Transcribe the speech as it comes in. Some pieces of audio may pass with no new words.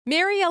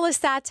Mariella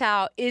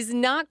Satow is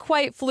not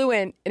quite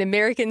fluent in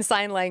American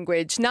Sign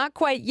Language, not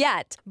quite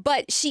yet,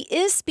 but she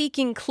is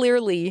speaking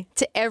clearly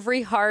to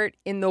every heart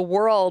in the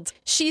world.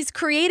 She's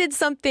created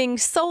something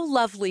so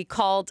lovely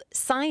called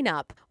Sign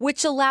Up,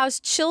 which allows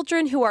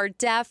children who are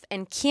deaf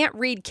and can't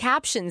read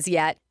captions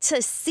yet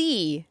to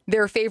see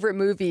their favorite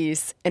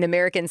movies in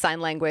American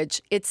Sign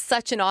Language. It's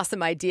such an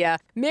awesome idea.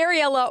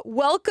 Mariella,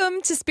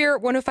 welcome to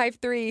Spirit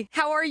 105.3.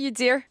 How are you,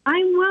 dear?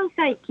 I'm well,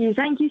 thank you.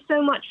 Thank you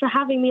so much for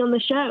having me on the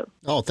show.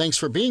 Oh, thanks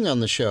for being on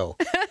the show.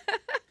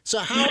 So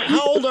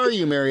how old are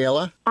you,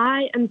 Mariella?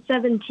 I am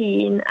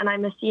 17 and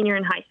I'm a senior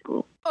in high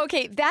school.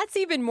 Okay, that's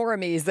even more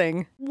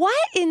amazing. What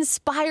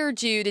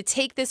inspired you to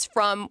take this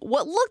from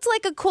what looked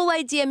like a cool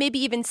idea, maybe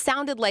even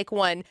sounded like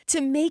one,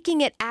 to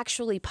making it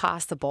actually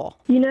possible?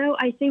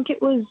 I think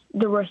it was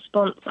the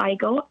response I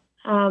got.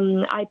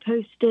 I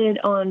posted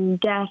on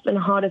deaf and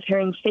hard of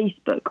hearing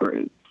Facebook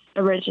groups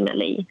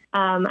originally,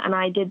 and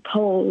I did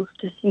polls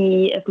to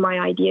see if my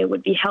idea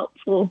would be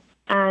helpful.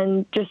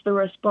 And just the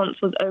response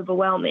was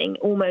overwhelming.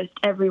 Almost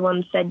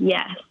everyone said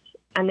yes.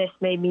 And this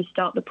made me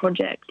start the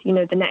project, the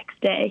next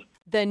day.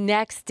 The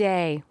next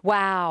day.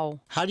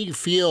 Wow. How do you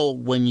feel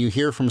when you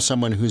hear from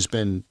someone who's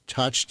been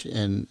touched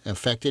and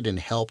affected and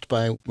helped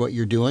by what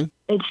you're doing?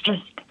 It's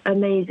just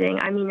amazing.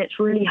 I mean, it's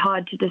really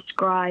hard to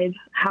describe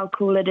how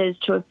cool it is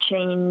to have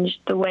changed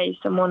the way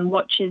someone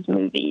watches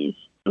movies,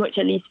 which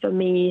at least for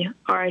me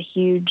are a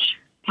huge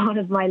part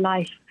of my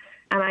life.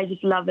 And I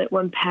just love it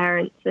when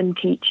parents and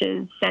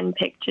teachers send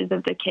pictures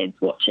of the kids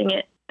watching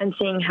it, and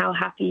seeing how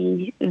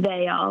happy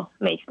they are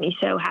makes me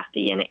so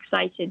happy and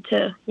excited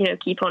to,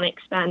 keep on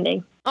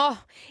expanding.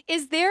 Oh,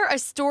 is there a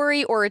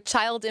story or a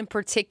child in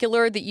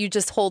particular that you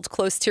just hold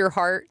close to your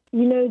heart?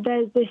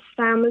 There's this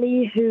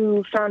family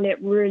who found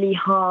it really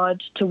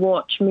hard to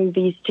watch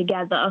movies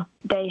together.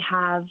 They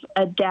have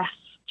a deaf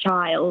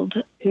child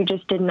who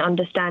just didn't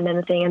understand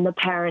anything, and the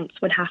parents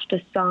would have to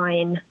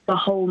sign the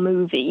whole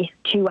movie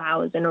 2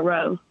 hours in a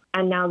row.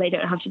 And now they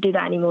don't have to do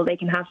that anymore. They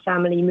can have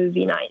family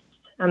movie nights.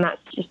 And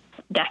that's just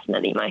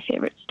definitely my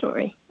favorite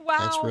story. Wow.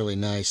 That's really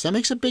nice. That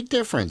makes a big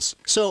difference.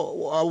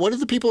 So what do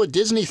the people at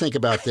Disney think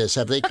about this?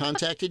 Have they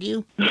contacted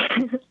you?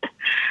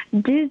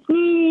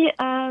 Disney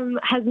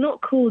has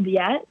not called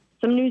yet.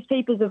 Some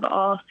newspapers have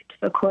asked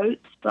for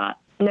quotes, but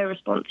no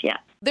response yet.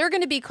 They're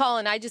going to be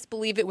calling. I just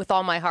believe it with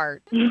all my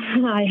heart.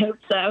 I hope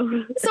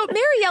so. So,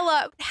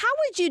 Mariella, how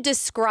would you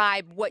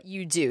describe what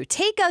you do?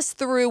 Take us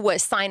through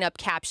what Sign Up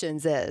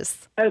Captions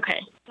is.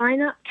 Okay.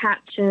 Sign Up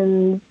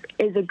Captions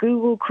is a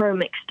Google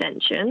Chrome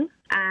extension,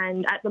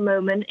 and at the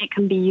moment it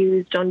can be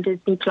used on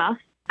Disney+,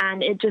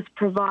 and it just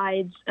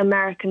provides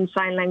American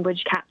Sign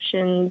Language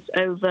captions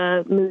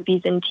over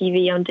movies and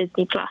TV on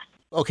Disney+.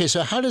 Okay,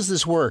 so how does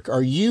this work?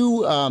 Are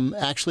you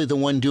actually the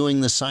one doing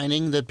the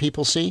signing that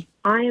people see?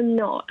 I am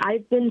not.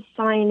 I've been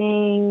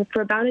signing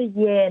for about a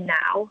year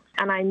now,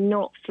 and I'm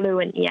not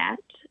fluent yet,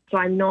 so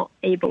I'm not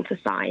able to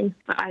sign.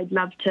 But I'd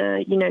love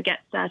to, get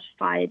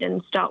certified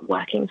and start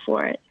working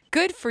for it.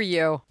 Good for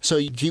you. So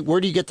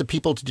where do you get the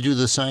people to do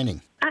the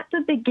signing? At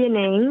the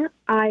beginning,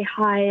 I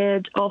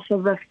hired off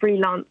of a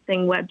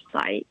freelancing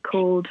website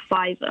called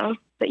Fiverr.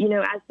 But,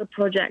 as the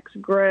project's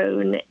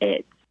grown,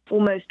 it's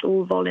almost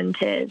all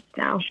volunteers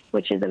now,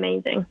 which is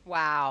amazing.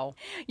 Wow.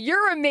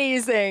 You're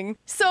amazing.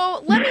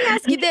 So let me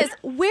ask you this.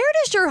 Where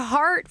does your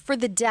heart for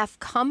the deaf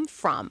come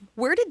from?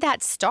 Where did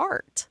that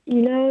start?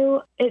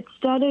 It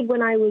started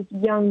when I was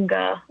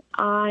younger.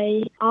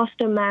 I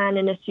asked a man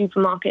in a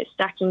supermarket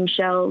stacking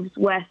shelves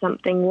where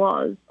something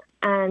was,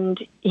 and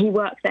he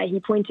worked there. He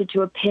pointed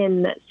to a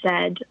pin that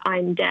said,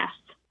 "I'm deaf,"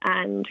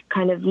 and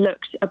kind of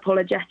looked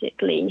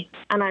apologetically,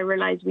 and I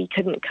realized we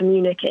couldn't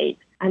communicate.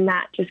 And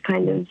that just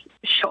kind of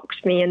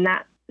shocked me, and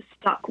that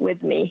stuck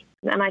with me.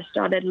 And I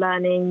started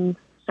learning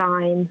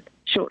sign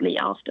shortly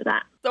after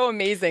that. So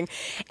amazing.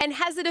 And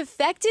has it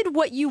affected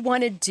what you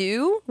want to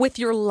do with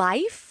your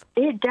life?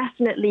 It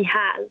definitely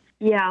has.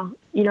 Yeah.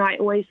 I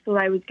always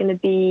thought I was going to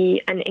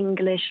be an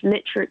English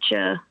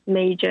literature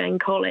major in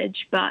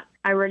college, but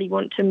I really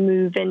want to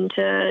move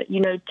into,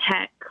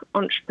 tech,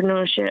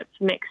 entrepreneurship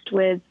mixed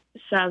with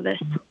service.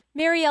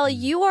 Mariella,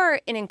 you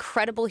are an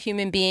incredible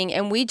human being,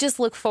 and we just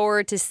look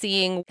forward to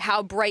seeing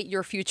how bright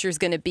your future is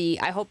going to be.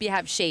 I hope you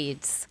have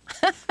shades.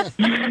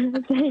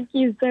 Thank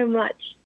you so much.